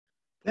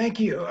Thank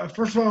you.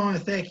 First of all, I want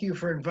to thank you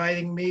for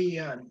inviting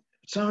me.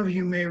 Some of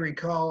you may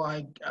recall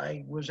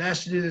I was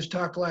asked to do this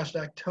talk last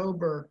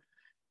October,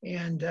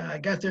 and I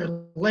got there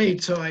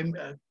late, so I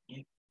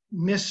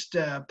missed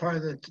part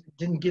of the,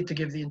 didn't get to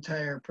give the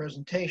entire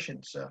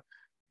presentation. So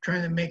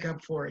trying to make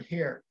up for it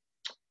here.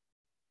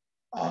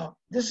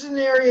 This is an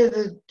area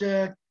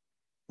that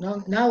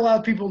not a lot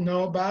of people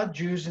know about,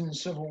 Jews in the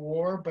Civil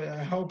War, but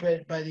I hope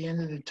that by the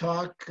end of the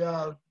talk,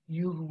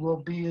 you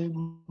will be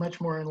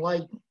much more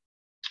enlightened.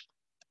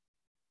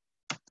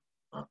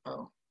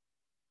 Uh-oh.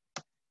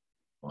 I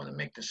want to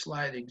make the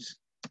slide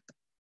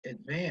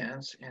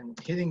advance, and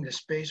hitting the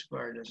space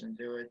bar doesn't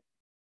do it.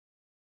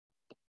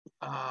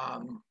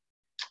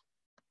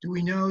 Do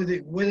we know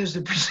that what is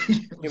the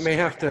procedure? You may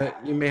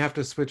have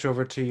to switch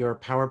over to your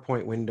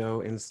PowerPoint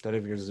window instead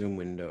of your Zoom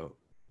window,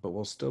 but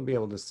we'll still be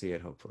able to see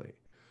it hopefully.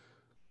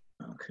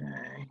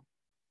 Okay.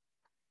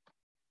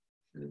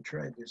 Should have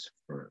tried this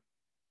first.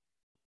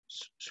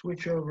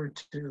 Switch over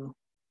to.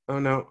 Oh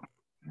no.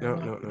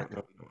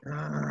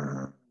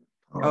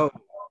 Oh,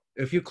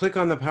 if you click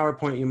on the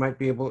PowerPoint, you might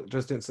be able,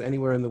 just it's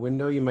anywhere in the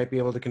window, you might be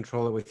able to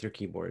control it with your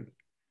keyboard.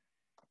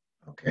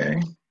 Okay.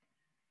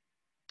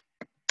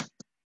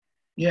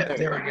 Yeah,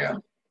 there we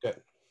go. Good.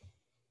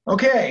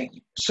 Okay,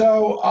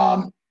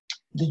 so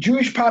the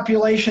Jewish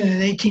population in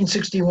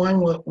 1861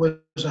 was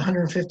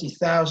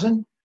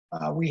 150,000.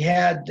 We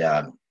had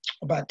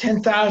about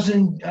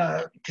 10,000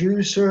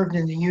 Jews served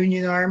in the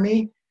Union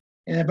Army,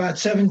 and about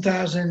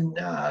 7,000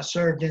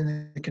 served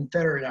in the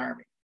Confederate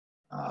Army.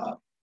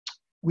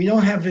 We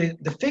don't have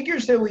the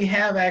figures that we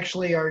have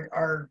actually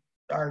are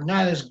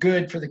not as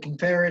good for the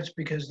Confederates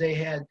because they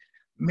had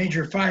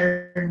major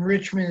fire in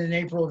Richmond in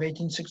April of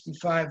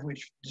 1865,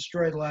 which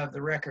destroyed a lot of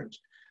the records.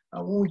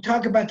 When we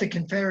talk about the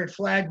Confederate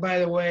flag, by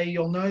the way,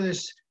 you'll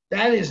notice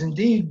that is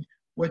indeed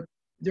what,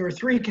 there were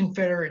 3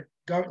 Confederate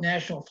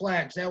national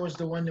flags. That was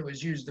the one that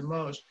was used the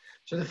most.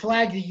 So the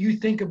flag that you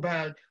think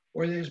about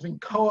or that has been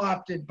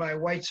co-opted by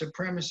white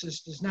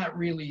supremacists is not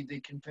really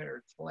the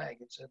Confederate flag.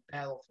 It's a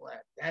battle flag.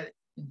 That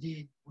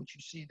indeed, what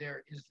you see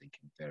there is the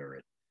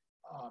Confederate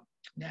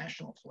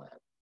national flag.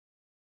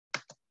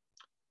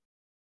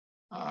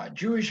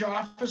 Jewish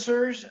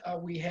officers,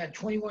 we had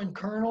 21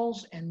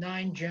 colonels and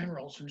 9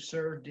 generals who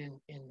served in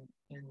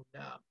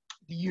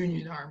the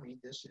Union Army.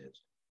 This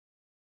is,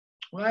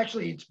 well,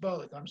 actually, it's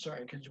both. I'm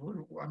sorry, because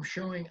I'm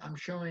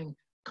showing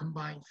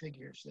combined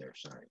figures there.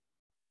 Sorry.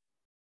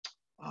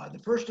 The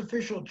first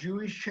official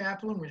Jewish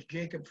chaplain was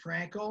Jacob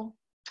Frankel.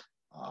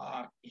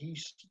 He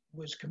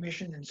was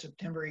commissioned in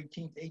September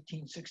 18th,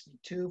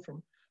 1862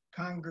 from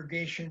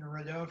Congregation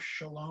Radof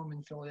Shalom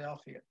in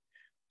Philadelphia.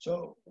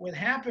 So what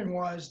happened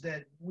was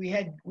that we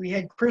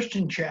had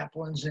Christian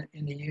chaplains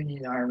in the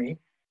Union Army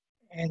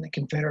and the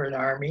Confederate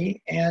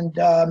Army, and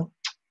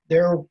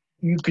there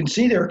you can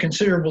see there were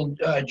considerable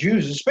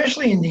Jews,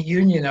 especially in the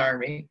Union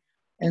Army,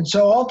 and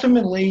so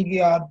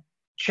ultimately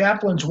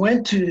chaplains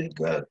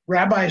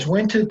rabbis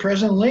went to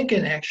President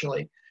Lincoln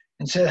actually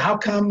and said, how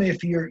come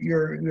if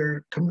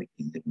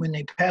when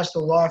they passed the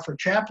law for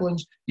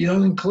chaplains, you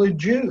don't include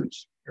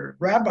Jews or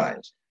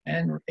rabbis?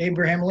 And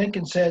Abraham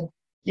Lincoln said,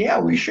 yeah,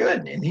 we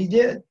should, and he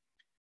did.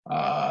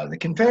 The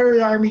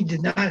Confederate Army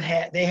did not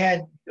have, they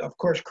had, of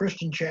course,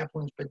 Christian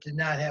chaplains, but did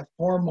not have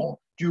formal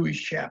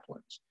Jewish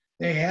chaplains.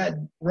 They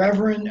had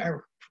reverend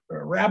or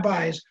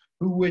rabbis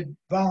who would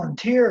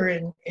volunteer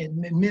and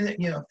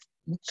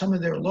some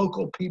of their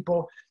local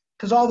people,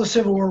 because all the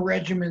Civil War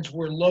regiments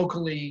were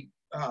locally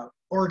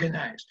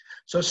organized.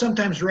 So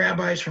sometimes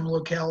rabbis from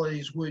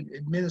localities would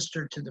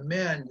administer to the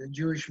men, the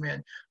Jewish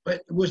men,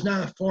 but it was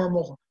not a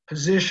formal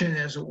position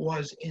as it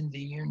was in the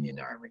Union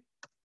Army.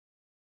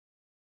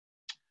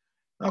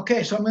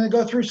 Okay, so I'm going to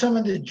go through some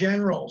of the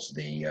generals,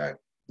 the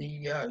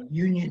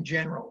Union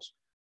generals.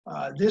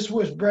 This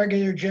was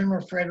Brigadier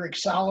General Frederick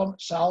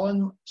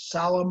Solomon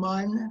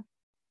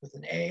with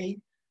an A.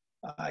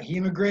 He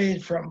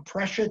immigrated from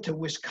Prussia to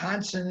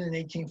Wisconsin in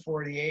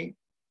 1848.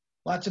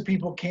 Lots of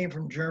people came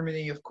from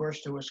Germany, of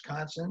course, to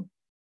Wisconsin.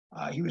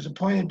 He was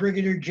appointed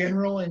Brigadier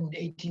General in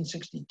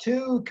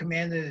 1862,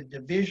 commanded a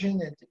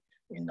division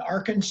in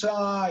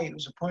Arkansas. He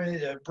was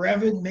appointed a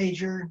brevet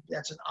major.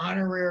 That's an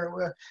honorary,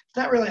 well, it's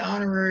not really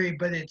honorary,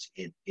 but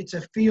it's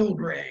a field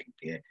rank,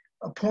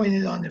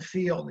 appointed on the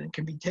field and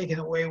can be taken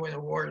away when the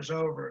war is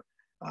over.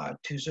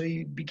 So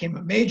he became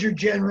a major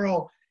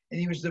general, and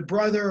he was the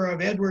brother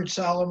of Edward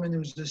Solomon, who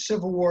was the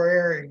Civil War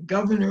era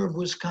governor of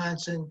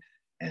Wisconsin,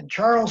 and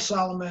Charles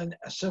Solomon,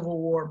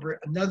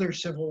 another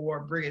Civil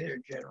War brigadier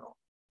general.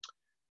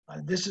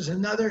 This is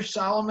another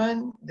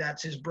Solomon.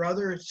 That's his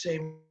brother,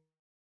 same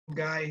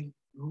guy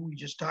who we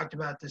just talked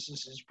about. This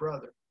is his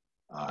brother.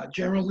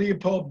 General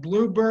Leopold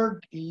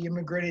Blueberg, he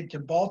immigrated to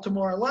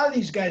Baltimore. A lot of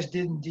these guys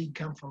did indeed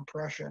come from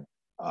Prussia.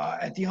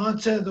 At the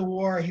onset of the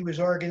war, he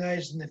was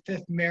organized in the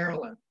 5th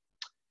Maryland.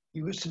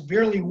 He was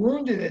severely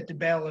wounded at the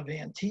Battle of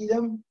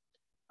Antietam.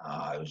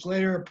 He was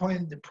later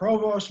appointed the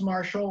Provost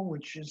Marshal,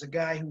 which is a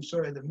guy who's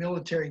sort of the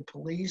military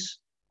police,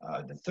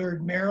 the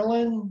 3rd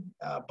Maryland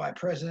by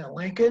President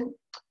Lincoln.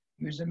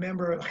 He was a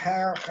member of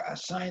Har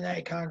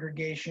Sinai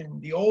congregation,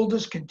 the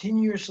oldest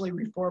continuously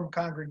reformed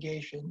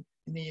congregation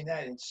in the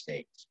United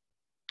States.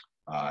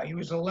 He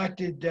was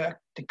elected to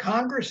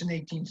Congress in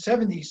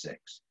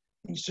 1876.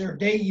 He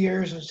served 8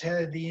 years as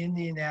head of the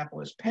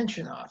Indianapolis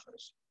Pension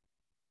Office.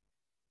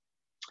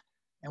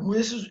 And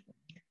this is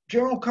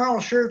General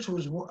Carl Schurz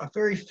was a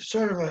very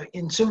sort of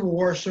in Civil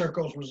War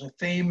circles was a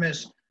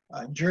famous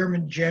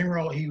German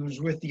general. He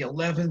was with the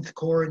 11th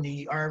Corps in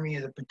the Army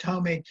of the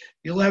Potomac.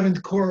 The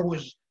 11th Corps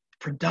was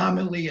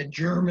predominantly a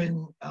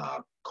German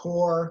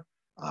corps.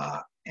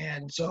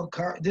 And so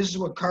this is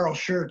what Carl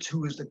Schurz, who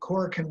was the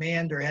Corps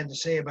commander, had to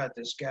say about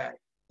this guy.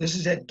 This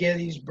is at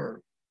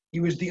Gettysburg. He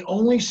was the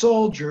only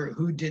soldier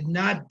who did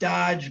not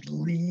dodge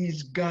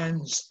Lee's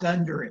guns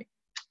thundering.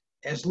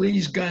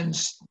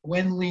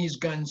 When Lee's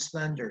guns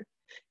thundered.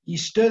 He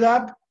stood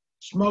up,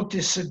 smoked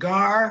his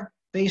cigar,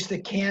 faced the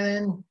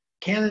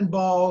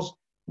cannonballs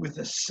with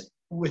the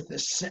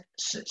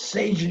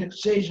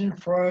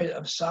Schadenfreude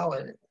of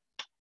solitude.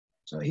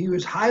 So he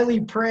was highly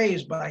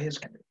praised by his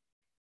country.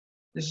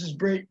 This is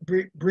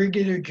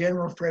Brigadier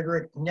General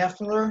Frederick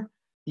Knepfler.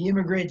 He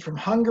immigrated from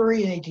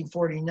Hungary in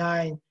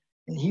 1849,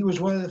 and he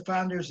was one of the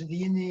founders of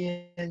the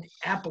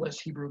Indianapolis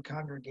Hebrew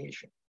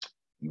congregation.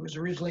 He was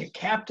originally a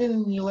captain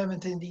in the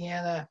 11th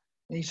Indiana,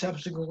 and he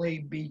subsequently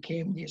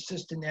became the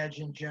assistant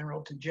adjutant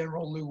general to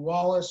General Lew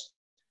Wallace.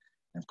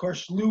 And of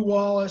course, Lew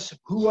Wallace,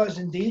 who was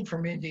indeed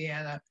from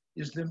Indiana,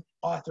 is the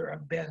author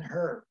of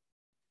Ben-Hur.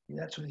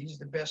 That's what he's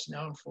the best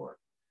known for.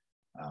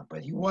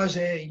 But he was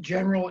a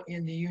general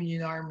in the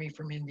Union Army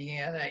from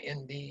Indiana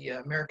in the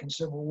American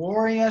Civil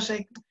War. He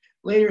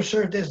later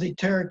served as the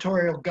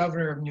territorial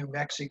governor of New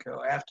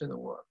Mexico after the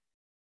war.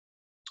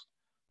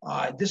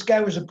 This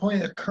guy was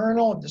appointed a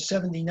colonel of the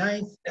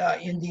 79th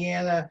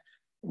Indiana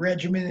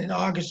Regiment in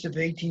August of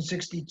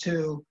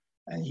 1862,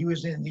 and he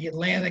was in the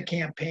Atlanta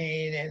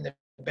campaign and the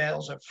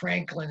battles of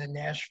Franklin and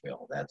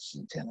Nashville. That's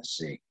in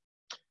Tennessee.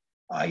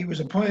 He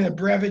was appointed a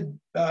brevet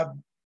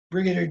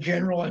brigadier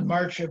general in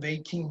March of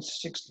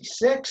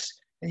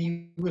 1866, and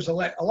he was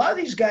elected. A lot of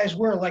these guys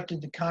were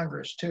elected to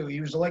Congress too. He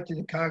was elected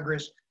to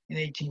Congress in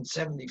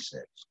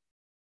 1876.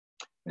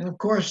 And of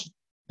course,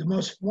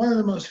 one of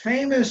the most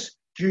famous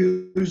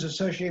Jews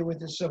associated with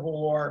the Civil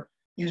War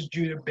is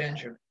Judah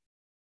Benjamin.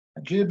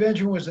 Judah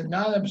Benjamin was a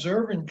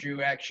non-observant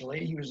Jew,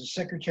 actually. He was a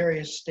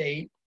Secretary of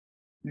State.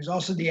 He was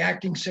also the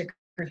acting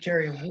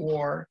Secretary of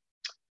War.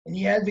 And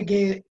he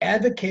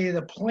advocated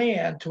a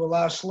plan to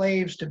allow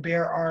slaves to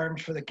bear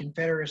arms for the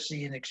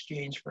Confederacy in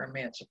exchange for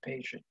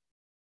emancipation.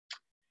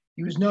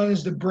 He was known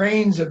as the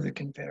brains of the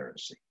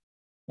Confederacy.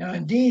 Now,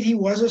 indeed, he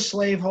was a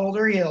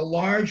slaveholder. He had a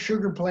large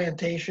sugar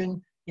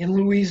plantation in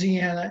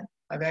Louisiana.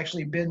 I've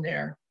actually been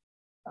there.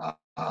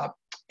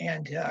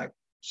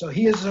 So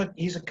he's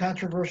a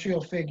controversial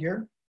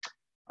figure.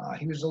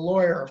 He was a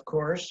lawyer, of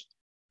course.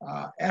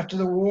 After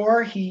the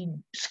war, he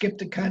skipped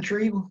the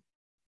country,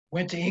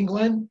 went to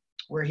England,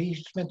 where he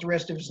spent the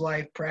rest of his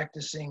life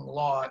practicing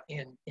law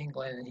in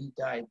England, and he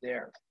died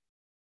there.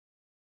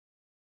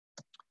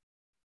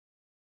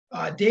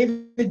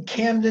 David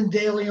Camden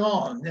de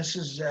Leon. This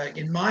is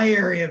in my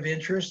area of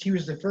interest. He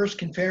was the first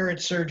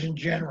Confederate Surgeon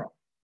General.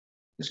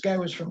 This guy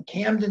was from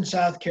Camden,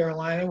 South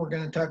Carolina. We're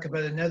going to talk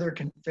about another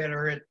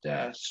Confederate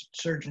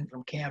surgeon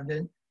from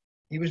Camden.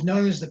 He was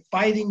known as the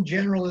fighting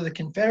general of the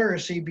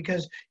Confederacy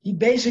because he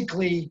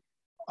basically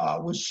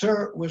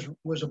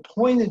was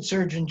appointed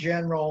Surgeon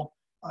General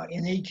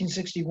in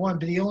 1861,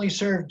 but he only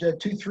served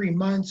 2-3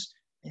 months,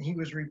 and he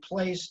was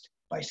replaced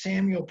by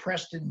Samuel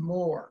Preston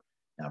Moore.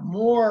 Now,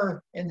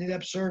 Moore ended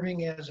up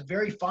serving as a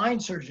very fine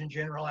Surgeon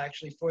General,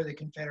 actually, for the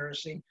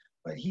Confederacy,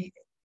 but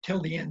till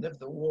the end of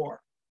the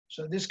war.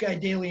 So this guy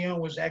De Leon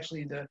was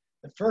actually the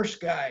first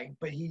guy,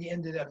 but he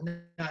ended up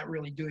not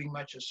really doing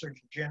much as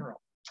Surgeon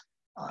General.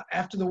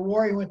 After the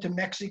war, he went to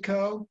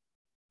Mexico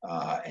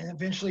and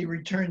eventually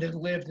returned and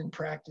lived and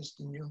practiced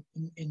in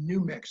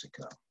New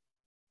Mexico.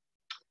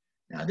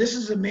 Now, this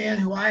is a man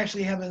who I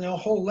actually have a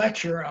whole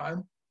lecture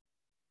on.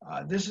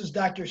 This is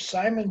Dr.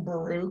 Simon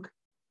Baruch.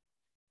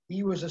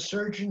 He was a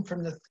surgeon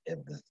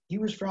he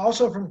was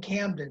also from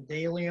Camden.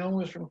 De Leon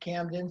was from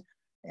Camden,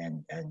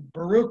 and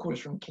Baruch was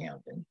from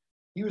Camden.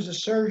 He was a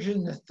surgeon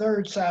in the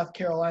 3rd South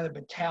Carolina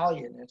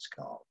Battalion, it's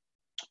called.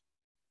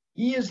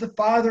 He is the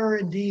father,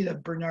 indeed,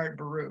 of Bernard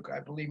Baruch.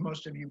 I believe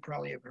most of you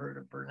probably have heard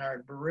of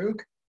Bernard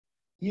Baruch.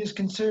 He is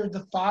considered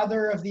the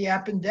father of the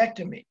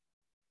appendectomy.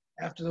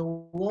 After the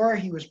war,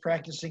 he was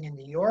practicing in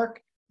New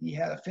York. He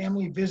had a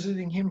family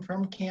visiting him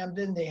from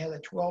Camden. They had a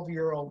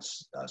 12-year-old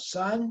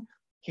son,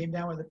 came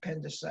down with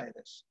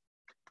appendicitis.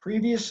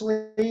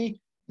 Previously,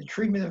 the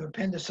treatment of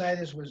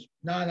appendicitis was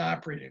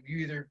non-operative. You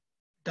either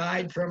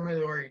died from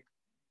it or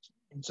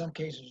in some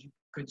cases you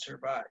could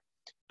survive.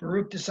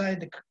 Baruch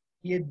decided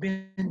he had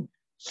been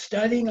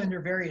studying under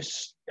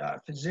various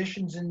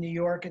physicians in New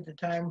York at the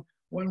time.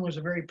 One was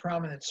a very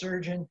prominent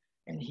surgeon,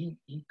 and he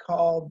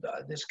called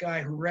this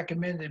guy who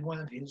recommended one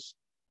of his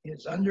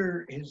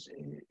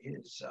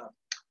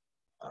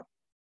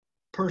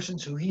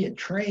persons who he had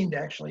trained,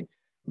 actually,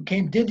 who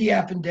did the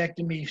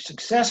appendectomy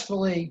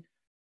successfully.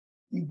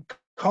 He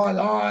caught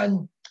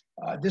on.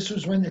 This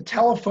was when the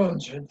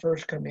telephones had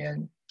first come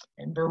in,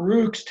 and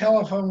Baruch's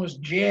telephone was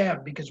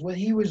jammed because what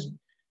he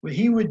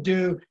would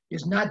do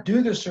is not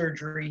do the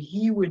surgery.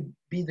 He would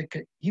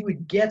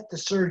get the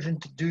surgeon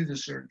to do the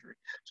surgery.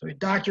 So a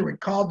doctor would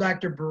call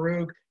Dr.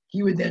 Baruch.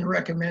 He would then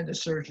recommend a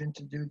surgeon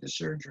to do the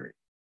surgery.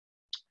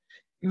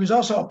 He was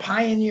also a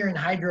pioneer in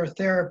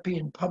hydrotherapy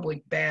and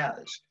public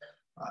baths.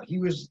 He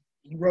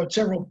wrote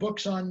several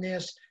books on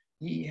this.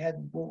 He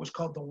had what was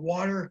called the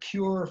water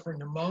cure for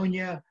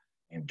pneumonia,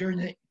 and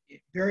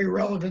very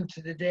relevant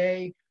to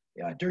today.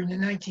 During the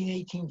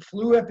 1918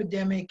 flu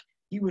epidemic,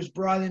 he was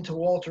brought into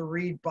Walter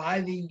Reed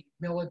by the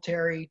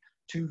military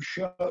to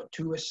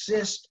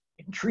assist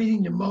in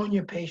treating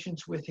pneumonia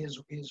patients with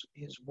his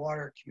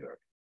water cure.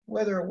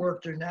 Whether it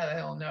worked or not, I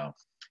don't know.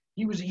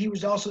 He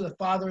was also the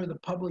father of the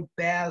public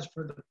baths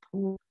for the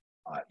poor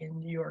in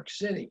New York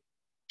City.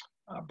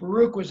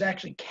 Baruch was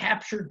actually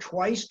captured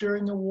twice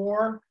during the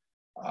war.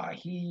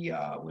 He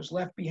was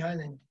left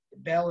behind in the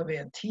Battle of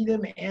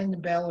Antietam and the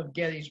Battle of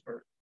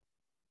Gettysburg.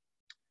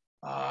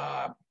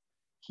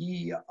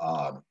 He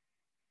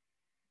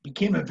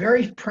became a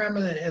very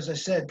prominent, as I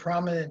said,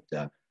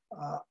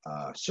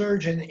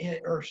 surgeon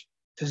or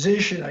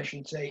physician, I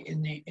should say,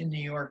 in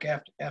New York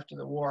after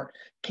the war.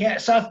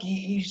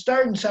 He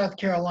started in South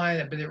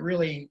Carolina, but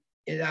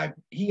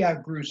he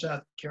outgrew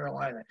South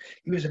Carolina.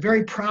 He was a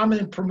very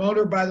prominent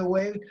promoter, by the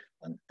way.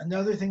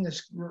 Another thing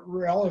that's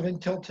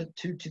relevant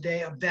to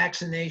today, of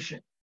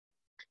vaccination.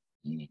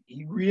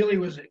 He really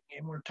was,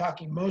 and we're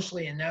talking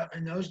mostly in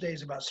those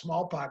days about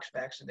smallpox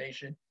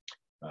vaccination.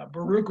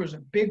 Baruch was a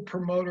big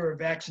promoter of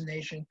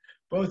vaccination,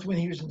 both when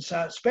he was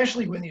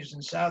especially when he was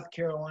in South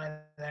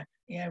Carolina,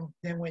 and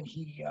then when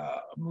he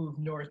moved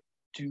north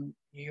to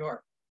New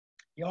York.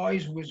 He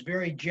always was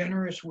very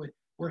generous with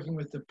working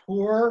with the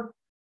poor.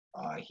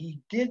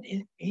 He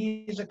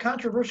is a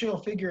controversial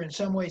figure in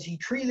some ways. He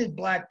treated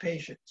Black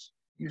patients.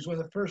 He was one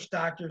of the first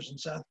doctors in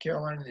South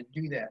Carolina to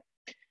do that.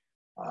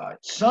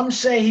 Some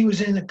say he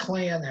was in the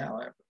Klan,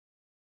 however.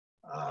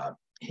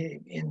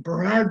 In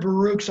Bernard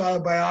Baruch's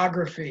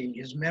autobiography,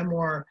 his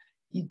memoir,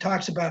 he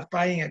talks about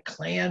finding a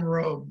Klan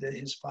robe that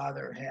his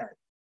father had.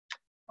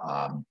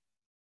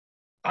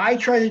 I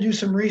tried to do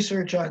some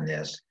research on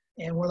this,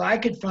 and what I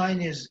could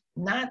find is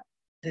not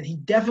that he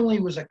definitely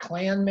was a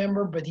Klan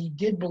member, but he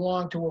did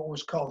belong to what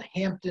was called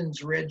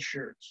Hampton's Red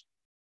Shirts.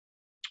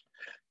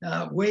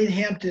 Now, Wade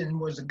Hampton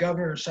was the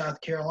governor of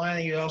South Carolina.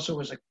 He also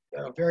was a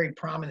very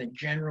prominent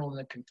general in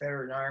the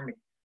Confederate Army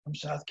from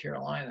South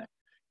Carolina.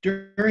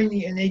 In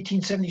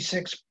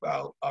 1876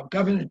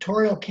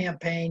 gubernatorial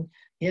campaign,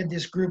 he had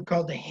this group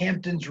called the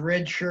Hampton's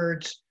Red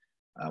Shirts,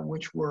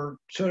 which were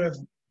sort of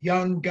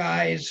young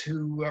guys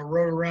who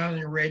rode around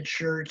in red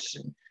shirts.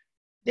 And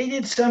they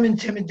did some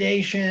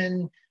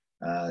intimidation.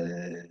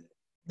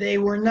 They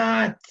were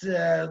not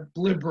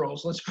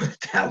liberals, let's put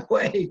it that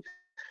way.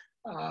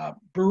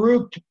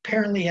 Baruch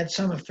apparently had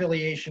some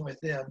affiliation with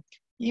them.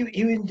 He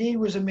indeed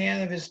was a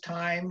man of his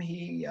time.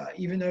 He,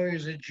 even though he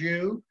was a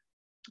Jew,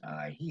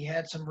 he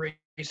had some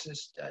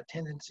racist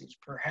tendencies,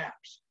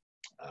 perhaps.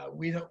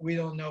 We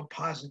don't know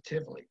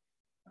positively,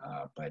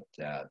 but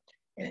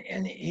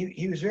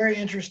he was a very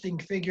interesting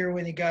figure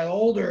when he got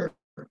older.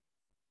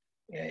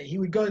 He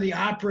would go to the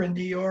opera in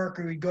New York,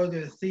 or he'd go to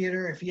the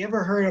theater. If he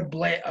ever heard a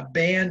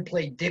band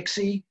play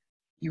Dixie,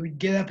 he would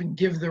get up and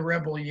give the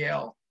rebel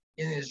yell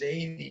in his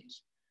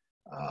 80s.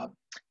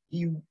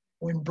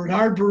 When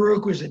Bernard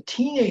Baruch was a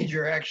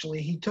teenager,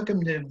 actually, he took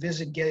him to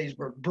visit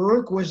Gettysburg.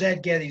 Baruch was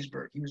at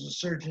Gettysburg. He was a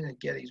surgeon at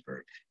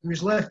Gettysburg. He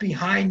was left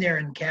behind there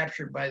and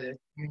captured by the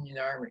Union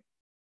Army.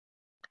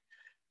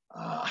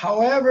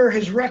 However,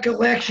 his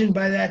recollection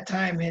by that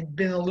time had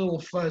been a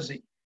little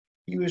fuzzy.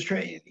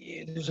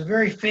 There's a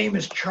very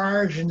famous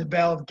charge in the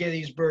Battle of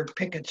Gettysburg,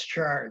 Pickett's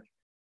charge.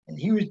 And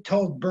he was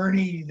told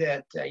Bernie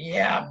that,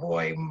 yeah,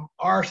 boy,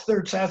 our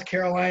 3rd South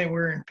Carolina,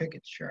 we're in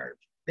Pickett's charge.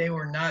 They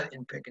were not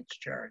in Pickett's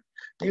charge.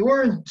 They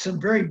were in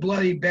some very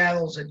bloody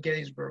battles at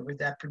Gettysburg, but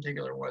that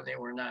particular one they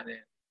were not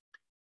in.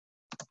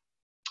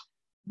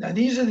 Now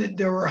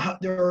there were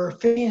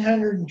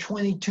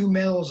 1,522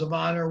 medals of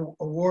honor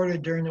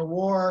awarded during the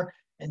war,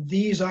 and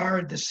these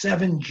are the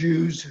 7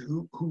 Jews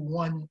who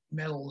won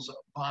medals of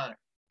honor.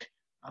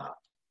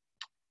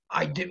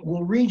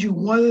 Will read you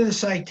one of the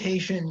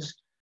citations,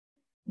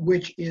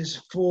 which is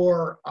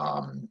for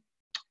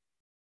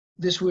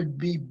this would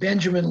be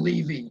Benjamin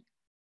Levy,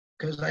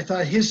 because I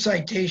thought his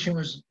citation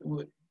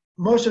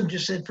most of them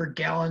just said for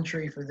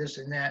gallantry, for this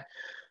and that.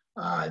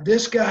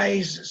 This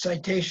guy's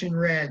citation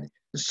read,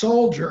 "The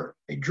soldier,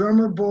 a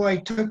drummer boy,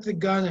 took the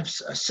gun of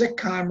a sick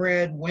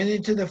comrade, went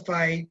into the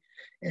fight,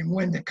 and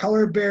when the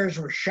color bearers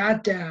were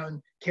shot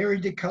down,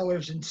 carried the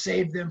colors and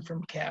saved them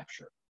from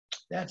capture."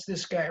 That's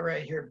this guy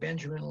right here,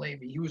 Benjamin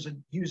Levy. He was a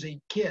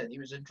kid. He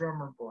was a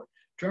drummer boy.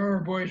 Drummer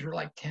boys were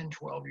like 10,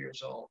 12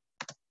 years old.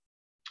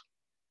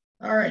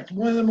 All right,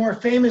 one of the more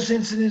famous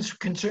incidents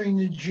concerning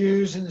the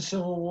Jews in the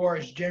Civil War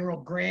is General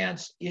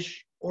Grant's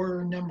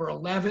Order Number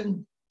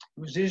 11. It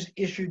was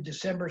issued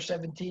December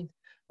 17th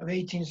of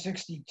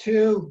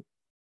 1862.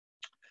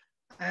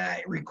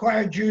 It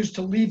required Jews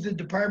to leave the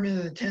Department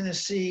of the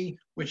Tennessee,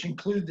 which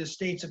included the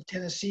states of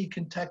Tennessee,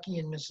 Kentucky,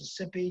 and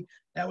Mississippi.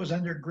 That was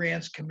under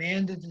Grant's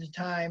command at the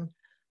time.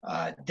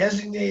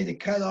 Designated to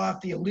cut off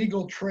the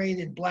illegal trade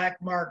in black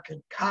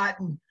market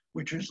cotton,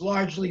 which was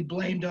largely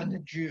blamed on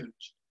the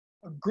Jews.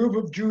 A group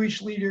of Jewish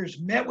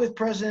leaders met with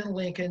President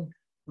Lincoln,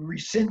 who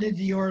rescinded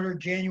the order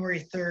January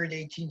 3rd,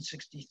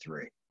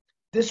 1863.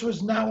 This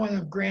was not one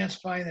of Grant's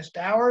finest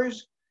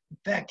hours. In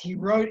fact, he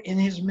wrote in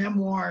his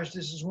memoirs,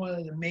 this is one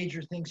of the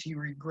major things he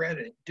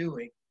regretted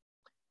doing.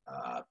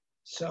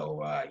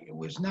 It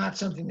was not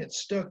something that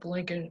stuck.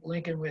 Lincoln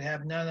would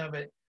have none of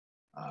it.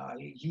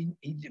 He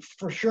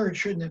for sure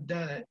shouldn't have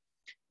done it.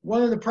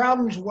 One of the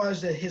problems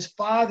was that his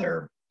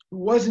father, who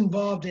was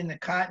involved in the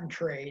cotton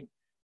trade,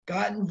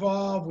 got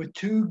involved with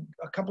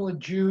a couple of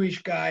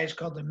Jewish guys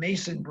called the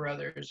Mason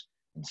brothers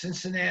in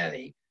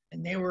Cincinnati,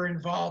 and they were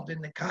involved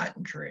in the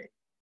cotton trade.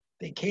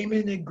 They came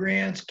into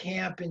Grant's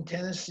camp in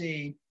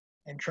Tennessee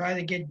and tried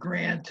to get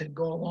Grant to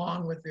go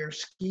along with their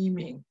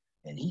scheming,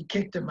 and he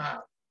kicked them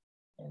out.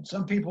 And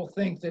some people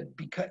think that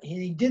because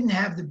he didn't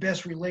have the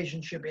best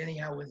relationship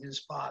anyhow with his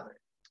father.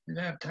 We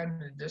don't have time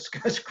to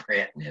discuss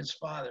Grant and his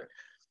father.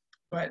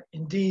 But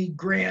indeed,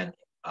 Grant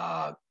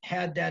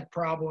had that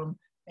problem,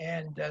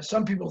 and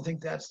some people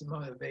think that's the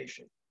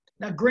motivation.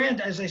 Now,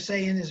 Grant, as I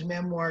say in his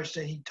memoirs,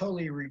 said he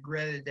totally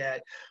regretted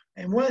that.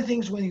 And one of the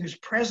things when he was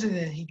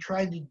president, he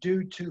tried to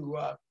do to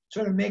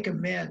sort of make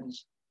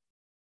amends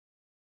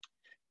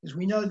is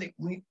we know that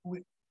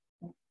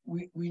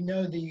we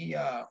know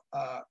the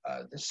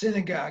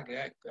synagogue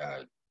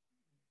that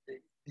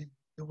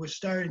was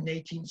started in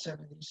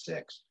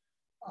 1876,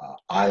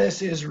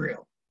 Adas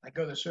Israel. I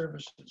go to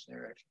services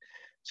there actually.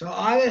 So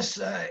Adas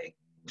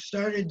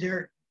started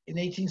there in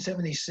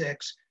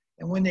 1876,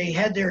 and when they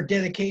had their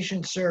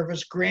dedication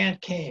service, Grant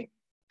came.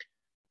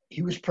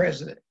 He was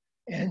president,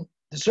 and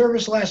the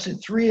service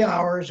lasted 3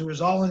 hours. It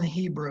was all in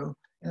Hebrew.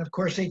 And of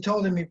course, they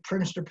told him,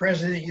 Mr.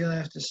 President, you don't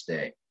have to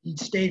stay. He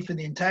stayed for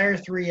the entire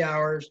 3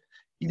 hours.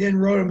 He then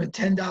wrote him a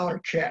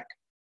 $10 check.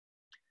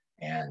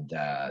 And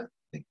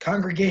the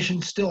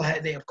congregation still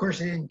had, of course,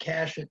 they didn't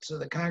cash it. So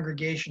the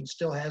congregation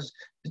still has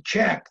the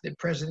check that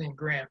President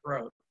Grant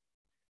wrote.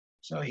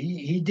 So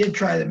he did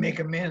try to make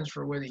amends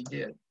for what he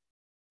did.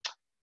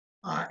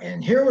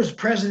 And here was the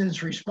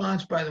president's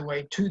response, by the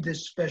way, to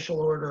this Special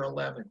Order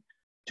 11.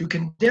 To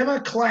condemn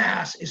a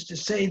class is to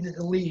say the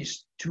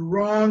least, to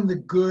wrong the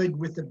good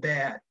with the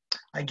bad.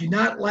 I do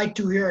not like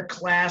to hear a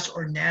class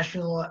or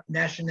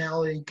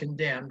nationality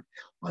condemned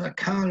on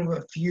account of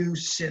a few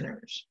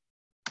sinners.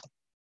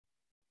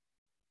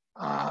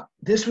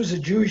 This was a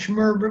Jewish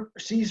merchant.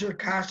 Caesar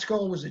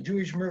Koskel was a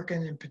Jewish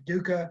merchant in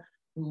Paducah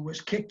who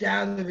was kicked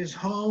out of his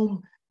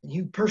home. And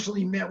he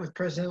personally met with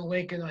President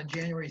Lincoln on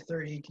January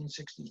 3rd,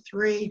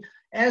 1863,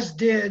 as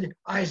did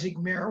Isaac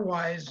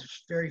Merwise,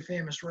 very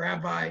famous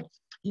rabbi.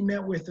 He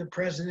met with the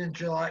president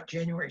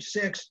January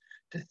 6th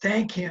to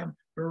thank him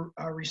for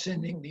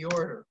rescinding the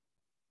order.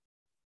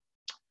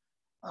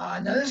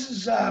 Now this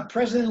is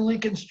President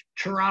Lincoln's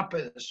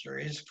chiropodist, or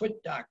his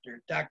foot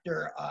doctor,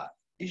 Dr.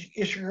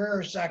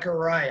 Ishihara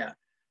Zachariah.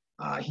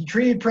 He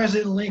treated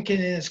President Lincoln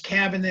in his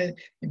cabinet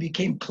and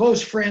became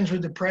close friends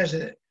with the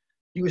president.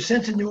 He was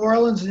sent to New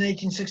Orleans in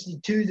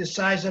 1862 to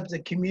size up the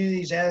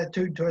community's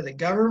attitude toward the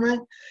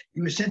government.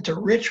 He was sent to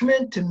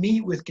Richmond to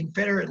meet with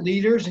Confederate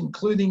leaders,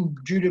 including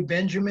Judah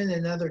Benjamin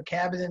and other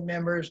cabinet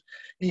members.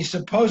 And he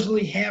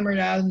supposedly hammered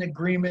out an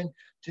agreement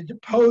to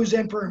depose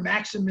Emperor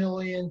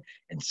Maximilian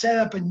and set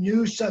up a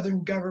new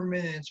Southern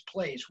government in its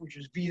place, which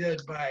was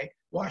vetoed by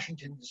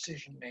Washington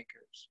decision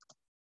makers.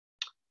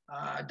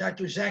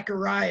 Dr.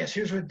 Zacharias,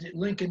 here's what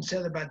Lincoln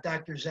said about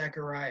Dr.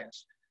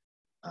 Zacharias.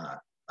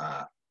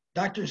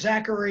 Dr.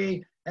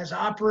 Zachary has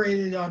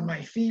operated on my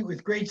feet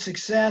with great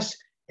success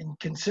and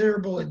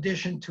considerable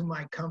addition to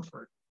my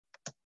comfort.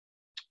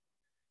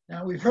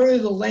 Now, we've heard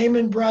of the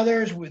Lehman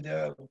Brothers with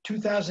the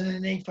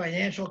 2008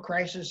 financial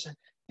crisis.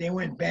 They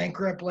went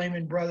bankrupt,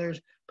 Lehman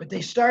Brothers, but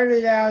they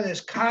started out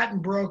as cotton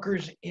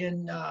brokers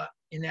in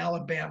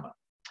Alabama.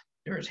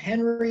 There's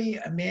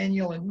Henry,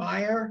 Emanuel, and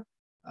Meyer.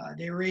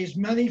 They raised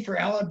money for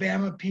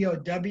Alabama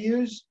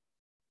POWs.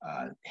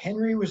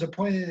 Henry was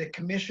appointed a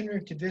commissioner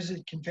to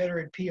visit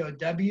Confederate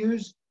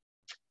POWs.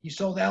 He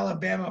sold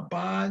Alabama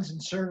bonds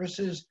and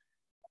serviced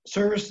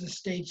the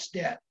state's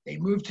debt. They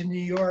moved to New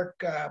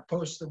York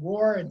post the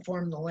war and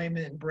formed the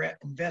Lehman and Brett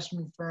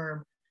investment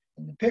firm.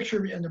 And the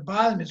picture in the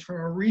bottom is from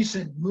a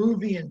recent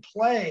movie and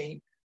play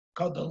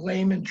called the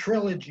Lehman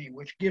Trilogy,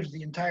 which gives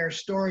the entire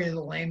story of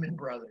the Lehman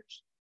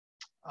Brothers.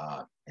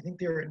 I think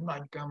they were in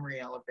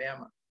Montgomery,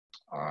 Alabama.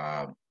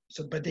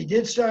 But they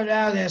did start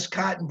out as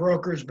cotton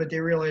brokers, but they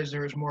realized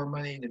there was more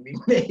money to be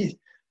made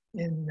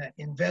in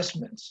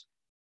investments.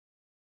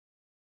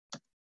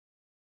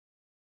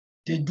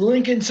 Did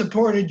Lincoln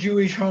support a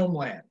Jewish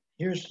homeland?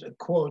 Here's a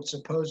quote,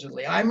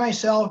 supposedly. I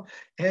myself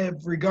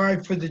have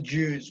regard for the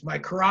Jews. My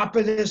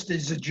chiropodist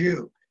is a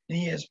Jew, and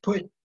he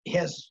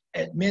has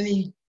at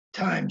many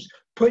times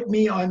put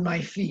me on my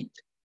feet,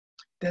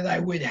 that I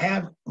would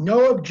have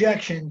no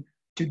objection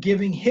to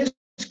giving his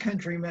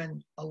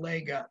countrymen a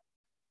leg up.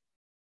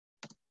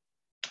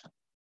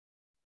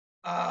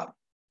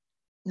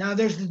 Now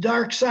there's the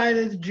dark side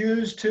of the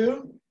Jews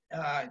too.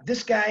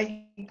 This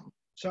guy,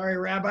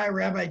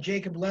 Rabbi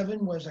Jacob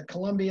Levin, was a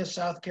Columbia,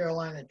 South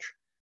Carolina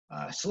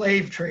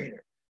slave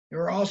trader. There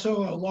were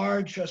also a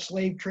large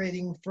slave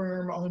trading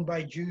firm owned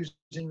by Jews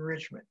in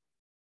Richmond.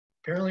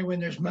 Apparently when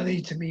there's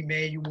money to be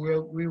made,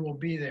 we will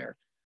be there.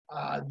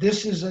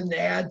 This is an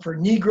ad for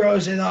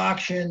Negroes at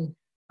auction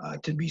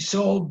to be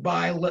sold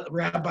by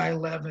Rabbi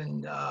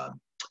Levin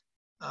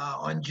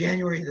on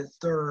January the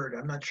 3rd.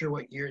 I'm not sure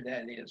what year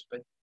that is,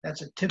 but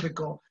that's a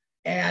typical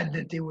ad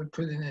that they would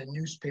put in a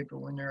newspaper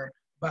when they're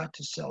about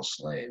to sell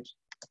slaves.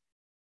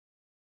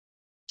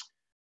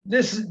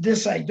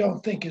 This I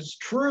don't think is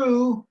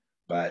true,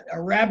 but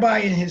a rabbi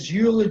in his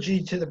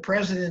eulogy to the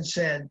president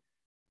said,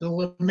 "The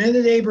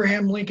lamented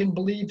Abraham Lincoln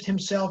believed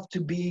himself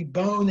to be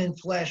bone and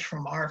flesh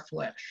from our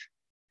flesh.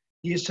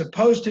 He has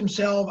supposed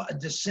himself a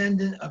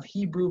descendant of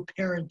Hebrew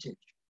parentage.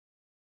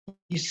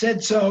 He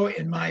said so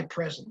in my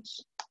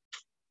presence."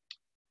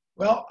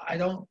 Well, I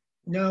don't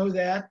know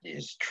that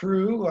is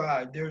true.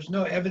 There's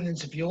no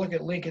evidence, if you look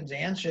at Lincoln's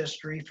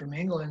ancestry from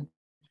England,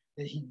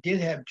 that he did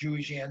have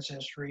Jewish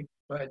ancestry,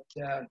 but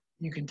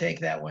you can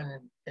take that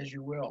one as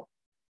you will.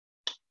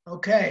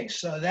 Okay,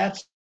 so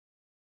that's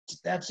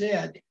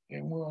it.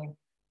 And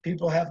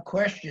people have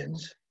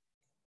questions.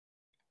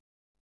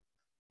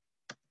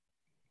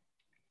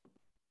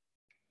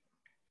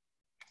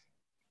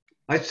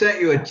 I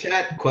sent you a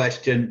chat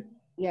question.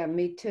 Yeah,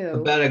 me too.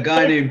 About a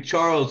guy named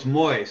Charles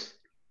Moyse.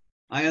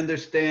 I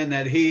understand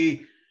that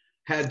he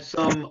had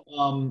some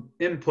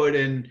input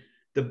in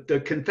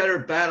the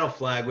Confederate battle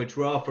flag, which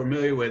we're all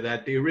familiar with,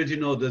 that the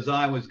original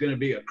design was going to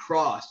be a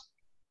cross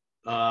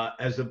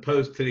as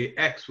opposed to the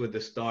X with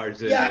the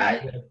stars in it. I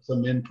had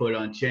some input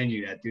on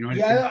changing that. Do you know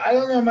anything? Yeah, I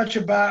don't know much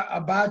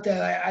about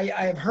that.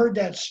 I've heard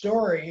that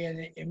story, and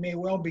it may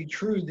well be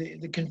true.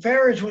 The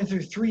Confederates went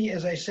through three,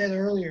 as I said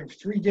earlier,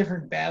 three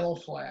different battle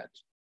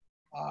flags.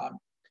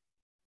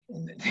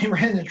 And they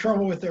ran into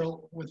trouble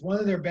with one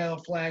of their battle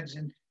flags,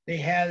 and they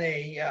had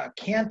a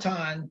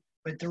canton,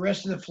 but the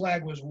rest of the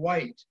flag was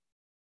white.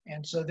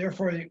 And so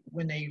therefore,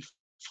 when they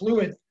flew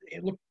it,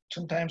 it looked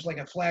sometimes like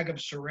a flag of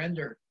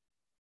surrender.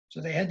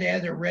 So they had to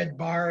add a red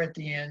bar at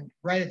the end,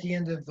 right at the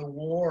end of the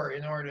war,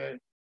 in order to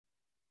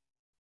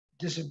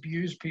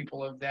disabuse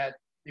people of that.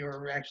 They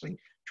were actually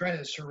trying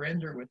to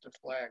surrender with the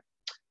flag.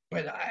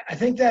 But I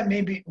think that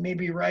may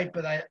be right,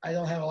 but I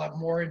don't have a lot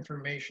more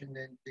information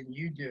than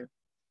you do.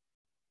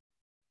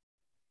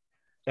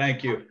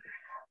 Thank you.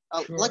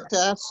 I'd Sure. like to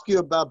ask you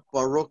about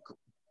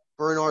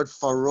Bernard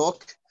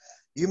Farouk.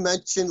 You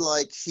mentioned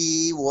like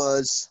he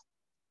was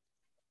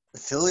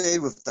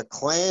affiliated with the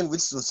Klan,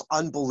 which was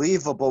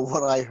unbelievable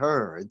what I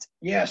heard.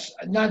 Yes,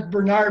 not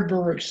Bernard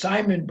Baruch,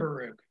 Simon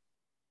Baruch.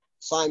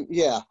 Simon,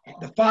 yeah.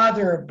 The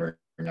father of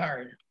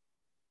Bernard.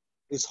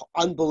 It's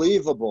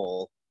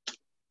unbelievable.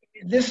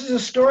 This is a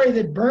story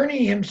that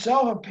Bernie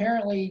himself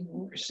apparently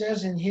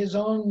says in his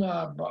own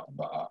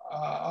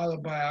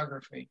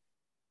autobiography.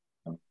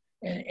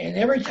 And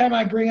every time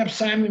I bring up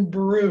Simon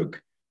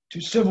Baruch to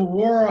Civil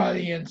War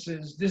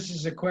audiences, this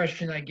is a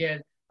question I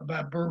get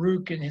about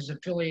Baruch and his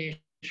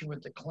affiliation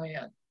with the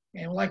Klan.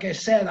 And like I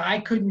said, I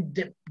couldn't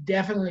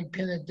definitely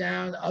pin it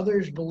down.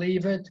 Others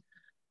believe it.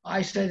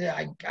 I said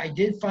I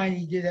did find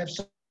he did have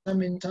some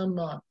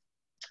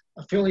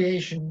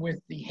affiliation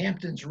with the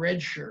Hamptons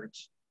Red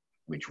Shirts,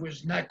 which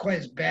was not quite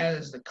as bad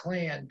as the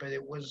Klan, but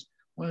it was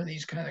one of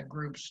these kind of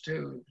groups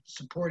too,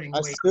 supporting.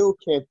 I still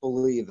can't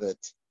believe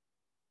it.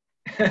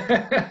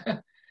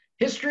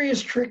 History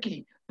is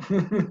tricky.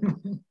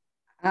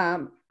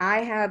 I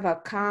have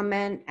a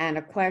comment and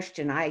a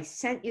question. I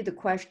sent you the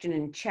question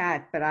in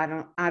chat, but I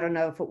don't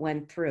know if it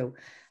went through.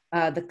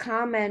 The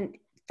comment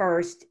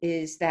first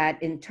is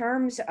that in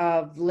terms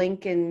of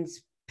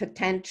Lincoln's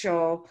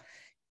potential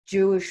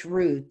Jewish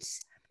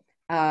roots,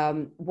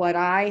 what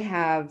I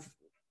have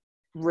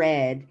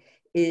read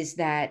is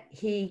that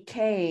he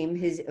came,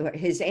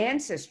 his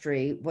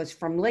ancestry was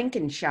from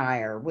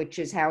Lincolnshire, which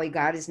is how he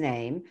got his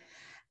name.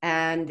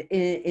 And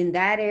in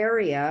that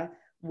area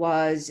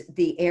was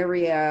the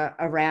area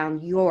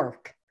around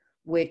York,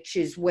 which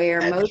is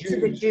where most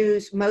of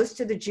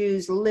the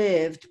Jews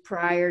lived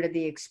prior to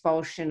the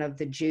expulsion of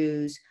the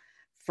Jews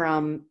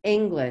from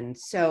England.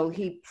 So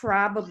he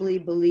probably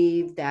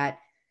believed that,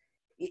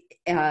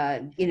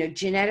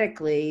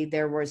 genetically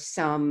there was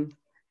some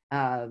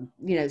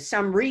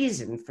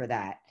reason for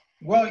that.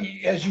 Well,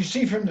 as you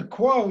see from the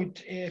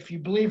quote, if you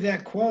believe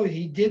that quote,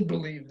 he did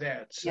believe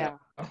that. So. Yeah.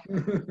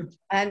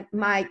 And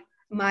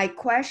my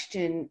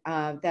question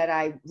that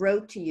I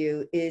wrote to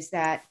you is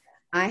that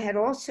I had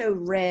also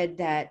read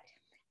that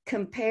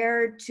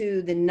compared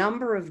to the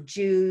number of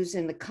Jews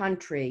in the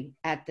country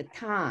at the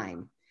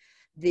time,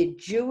 the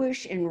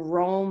Jewish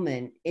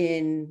enrollment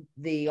in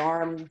the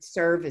armed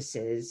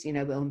services,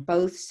 on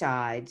both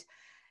sides,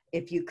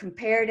 if you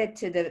compared it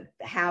to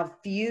how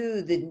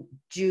few the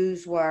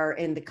Jews were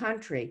in the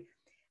country,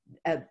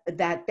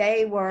 that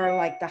they were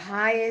like the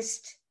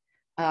highest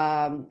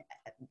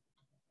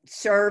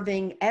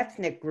serving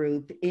ethnic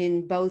group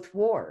in both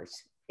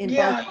wars, in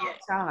both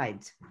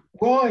sides.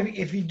 Well,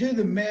 if you do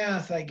the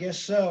math, I guess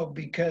so,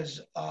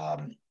 because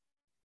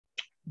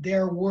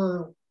there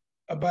were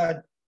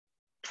about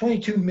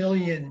 22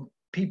 million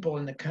people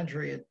in the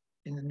country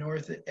in the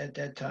North at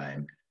that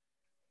time.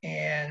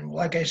 And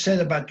like I said,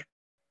 about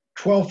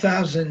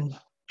 12,000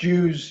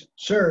 Jews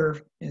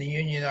served in the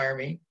Union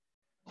Army.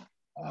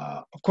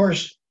 Of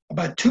course,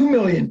 about 2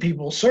 million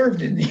people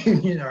served in the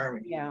Union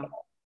Army. Yeah.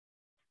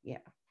 Yeah.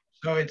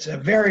 So it's a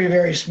very,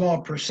 very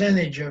small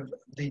percentage of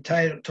the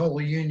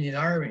total Union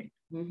Army.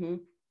 Mm-hmm.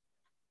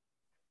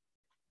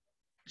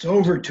 It's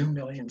over 2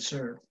 million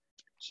served.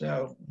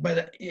 So,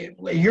 but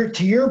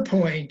to your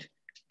point,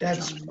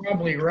 that's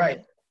probably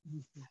right.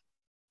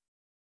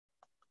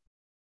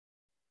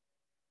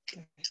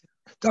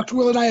 Dr.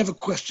 Willen, I have a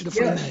question,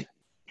 if I may.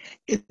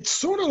 It's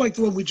sort of like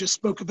the one we just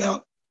spoke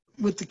about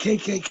with the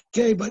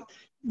KKK, but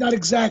not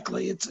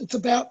exactly. It's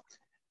about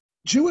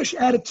Jewish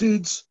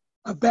attitudes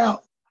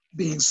about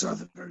being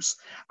Southerners.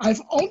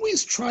 I've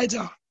always tried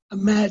to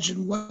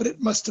imagine what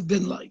it must have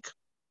been like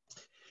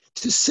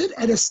to sit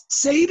at a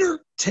Seder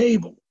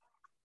table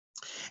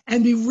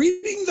and be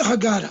reading the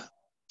Haggadah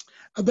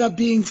about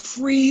being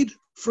freed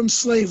from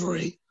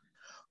slavery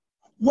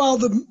while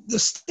the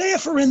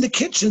staff are in the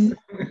kitchen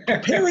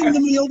preparing the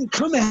meal to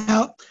come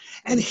out,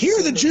 and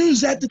hear the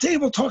Jews at the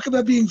table talk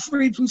about being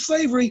freed from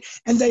slavery,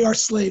 and they are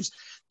slaves.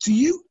 To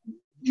you,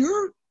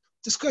 your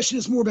discussion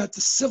is more about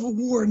the Civil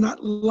War,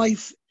 not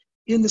life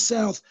in the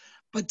South.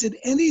 But did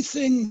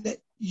anything that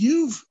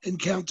you've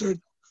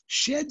encountered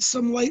shed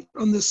some light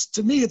on this?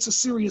 To me, it's a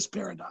serious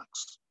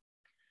paradox.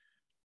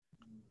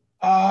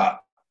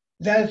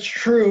 That's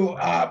true,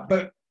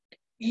 but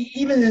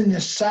even in the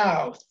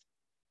South,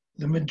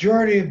 the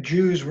majority of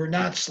Jews were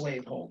not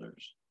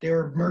slaveholders. They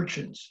were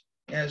merchants,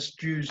 as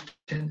Jews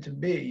tend to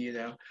be, you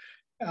know,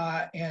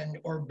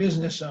 or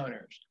business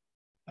owners,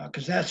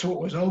 because that's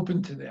what was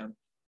open to them.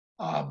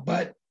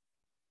 But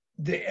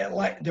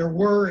there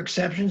were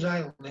exceptions,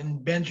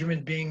 and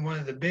Benjamin being one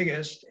of the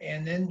biggest.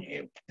 And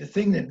then the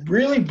thing that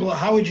really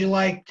how would you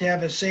like to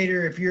have a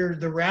Seder if you're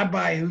the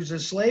rabbi who's a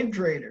slave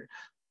trader?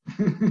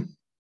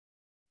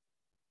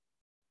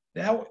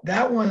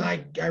 That one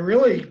I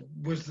really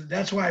was.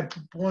 That's why I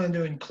wanted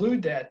to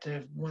include that.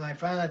 When I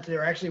found out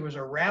there actually was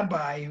a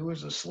rabbi who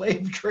was a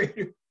slave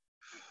trader.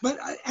 But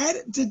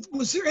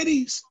was there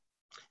any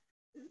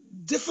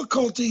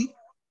difficulty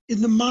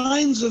in the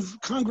minds of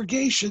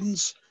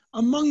congregations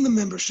among the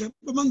membership,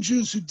 among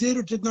Jews who did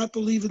or did not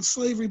believe in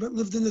slavery but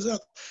lived in the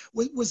South?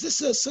 Was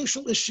this a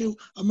social issue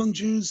among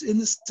Jews in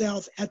the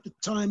South at the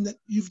time that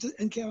you've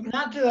encountered?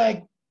 Not that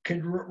I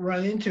could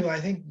run into.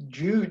 I think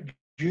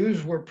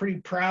Jews were pretty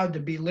proud to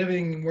be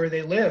living where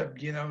they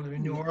lived. You know,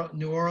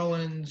 New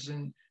Orleans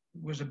and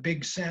was a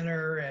big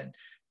center, and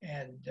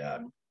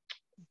there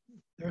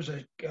was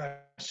a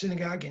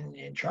synagogue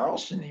in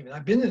Charleston. Even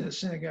I've been to the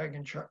synagogue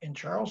in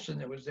Charleston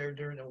that was there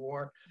during the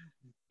war,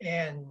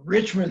 and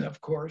Richmond,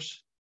 of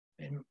course.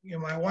 And you know,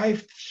 my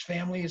wife's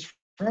family is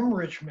from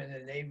Richmond,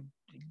 and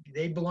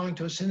they belonged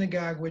to a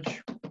synagogue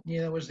which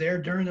was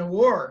there during the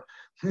war.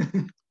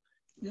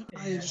 Yeah,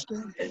 I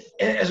understand.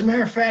 As a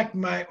matter of fact,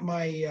 my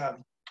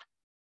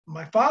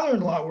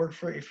father-in-law worked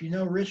for, if you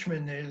know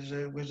Richmond,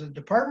 was a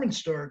department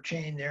store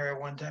chain there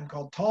at one time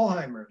called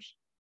Thalheimer's.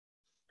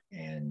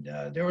 And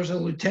there was a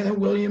Lieutenant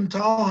William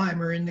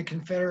Thalheimer in the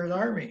Confederate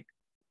Army.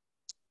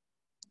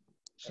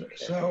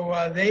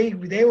 So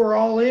they were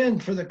all in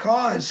for the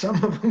cause,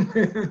 some of them.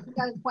 You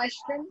got a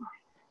question?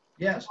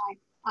 Yes.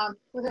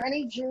 Were there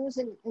any Jews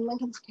in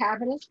Lincoln's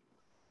cabinet?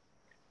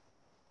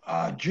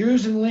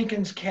 Jews in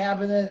Lincoln's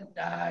cabinet,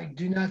 I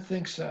do not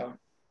think so.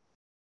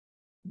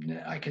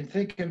 I can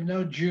think of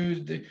no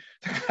Jews.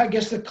 I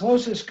guess the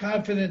closest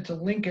confidant to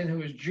Lincoln who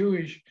was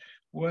Jewish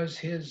was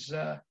his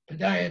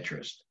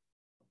podiatrist.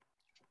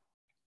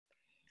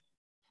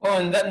 Well,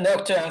 on that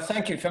note,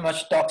 thank you very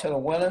much, Dr.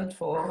 Willen,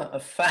 for a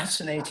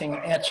fascinating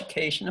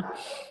educational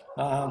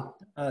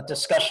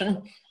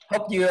discussion.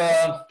 Hope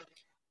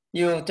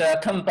you'll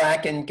come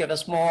back and give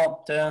us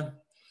more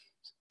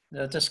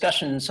the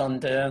discussions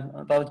on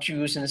about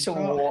Jews in the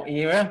Civil War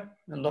era.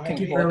 Looking Thank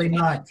you forward very to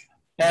much.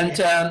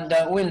 And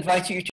we invite you to